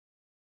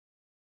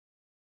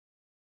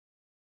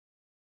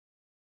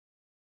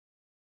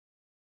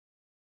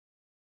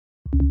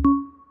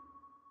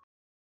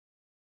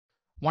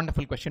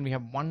Wonderful question. We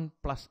have 1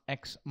 plus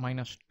x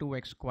minus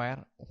 2x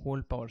square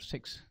whole power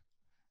 6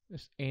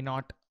 is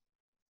a0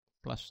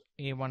 plus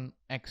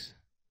a1x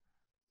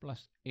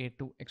plus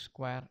a2x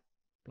square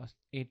plus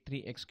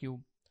a3x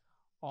cube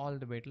all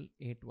the way till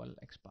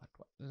a12x power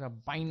 12. This is a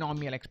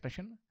binomial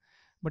expression,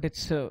 but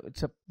it's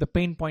the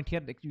pain point here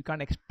that you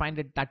can't expand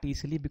it that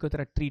easily because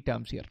there are three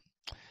terms here.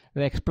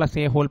 The x plus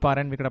a whole power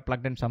n, we could have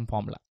plugged in some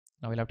formula.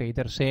 Now we'll have to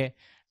either say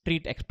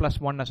treat x plus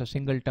 1 as a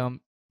single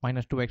term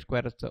minus 2x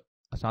square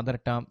as another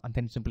term and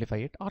then simplify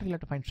it, or you'll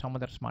have to find some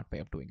other smart way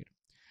of doing it.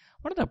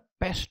 One of the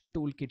best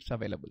toolkits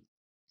available,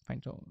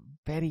 find so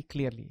very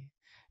clearly,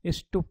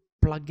 is to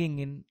plugging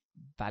in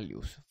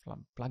values.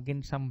 Plug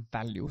in some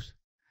values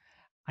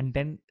and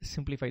then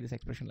simplify this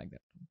expression like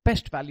that.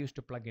 Best values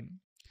to plug in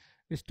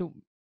is to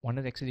one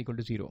is x is equal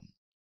to 0,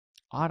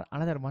 or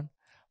another one,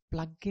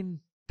 plug in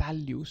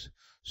values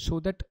so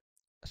that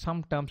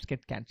some terms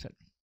get cancelled.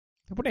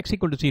 If you put x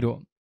equal to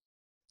 0,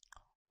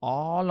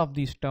 all of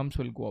these terms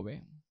will go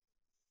away.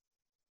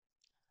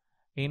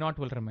 a0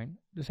 will remain.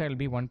 This will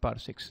be 1 power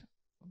 6.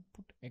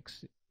 Put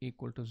x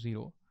equal to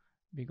 0.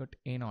 We got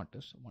a0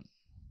 is 1.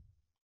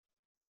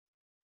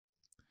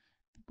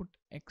 Put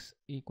x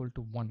equal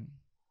to 1.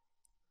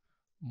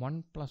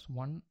 1 plus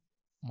 1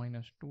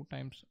 minus 2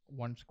 times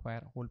 1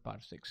 square whole power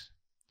 6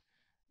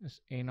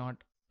 is a0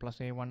 plus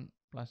a1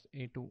 plus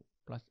a2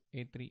 plus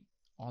a3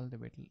 all the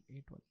way till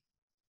a12.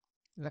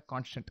 This is a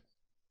constant.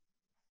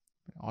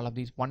 All of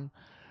these 1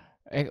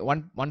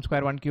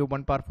 square, 1 cube,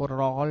 1 power 4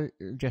 are all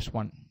just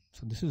 1.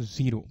 So this is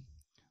 0,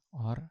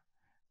 or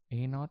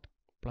a0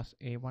 plus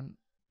a1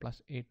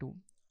 plus a2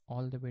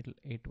 all the way till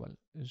a12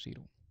 is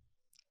 0.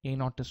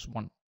 a0 is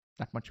 1.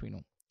 That much we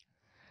know.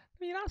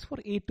 We ask for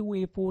a2,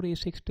 a4,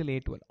 a6 till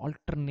a12,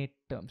 alternate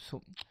terms.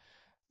 So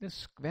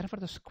this wherever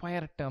the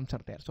square terms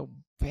are there. So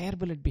where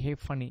will it behave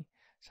funny?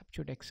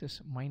 Substitute x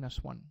is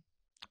minus 1.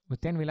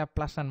 But then we'll have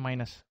plus and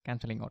minus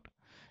cancelling out.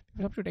 If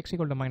we substitute x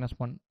equal to minus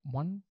 1,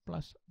 1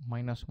 plus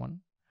minus 1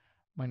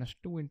 minus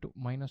 2 into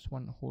minus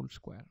 1 whole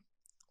square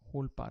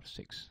whole power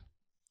 6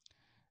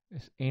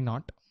 is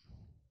a0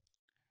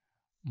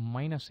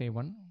 minus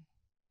a1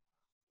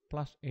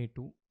 plus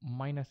a2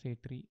 minus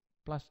a3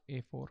 plus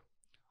a4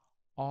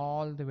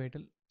 all the way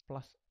till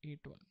plus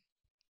a12.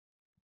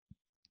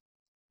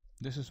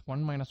 This is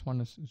 1 minus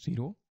 1 is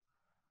 0,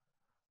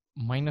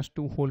 minus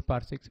 2 whole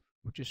power 6,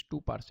 which is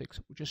 2 power 6,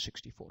 which is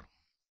 64.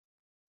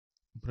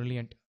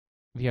 Brilliant.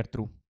 We are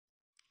through.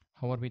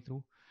 How are we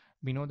through?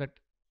 We know that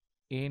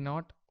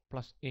a0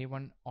 plus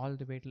a1 all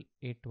the way till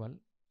a12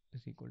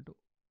 is equal to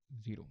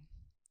 0.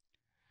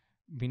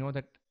 We know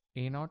that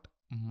a0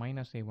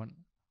 minus a1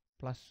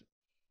 plus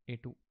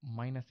a2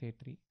 minus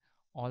a3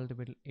 all the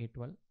way till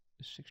a12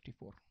 is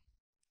 64.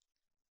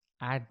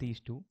 Add these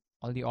two,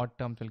 all the odd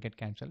terms will get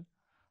cancelled.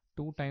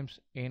 2 times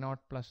a0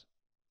 plus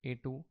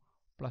a2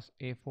 plus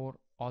a4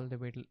 all the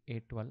way till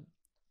a12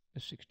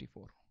 is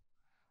 64.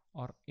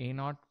 Or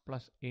a0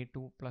 plus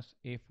a2 plus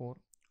a4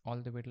 all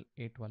the way till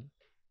a12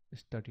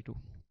 is 32.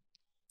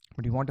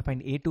 But you want to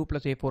find a2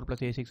 plus a4 plus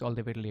a6 all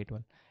the way till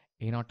a12.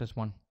 a0 is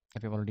 1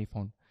 that we've already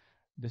found.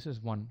 This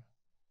is 1.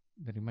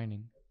 The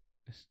remaining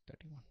is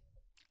 31.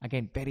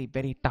 Again, very,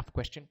 very tough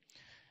question.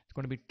 It's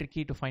going to be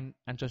tricky to find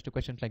answers to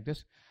questions like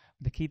this.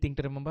 The key thing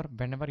to remember,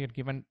 whenever you're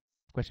given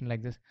a question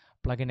like this,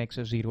 plug in x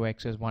is 0,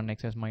 x is 1,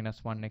 x is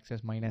minus 1, x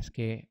is minus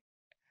k,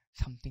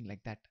 something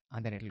like that,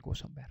 and then it'll go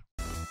somewhere.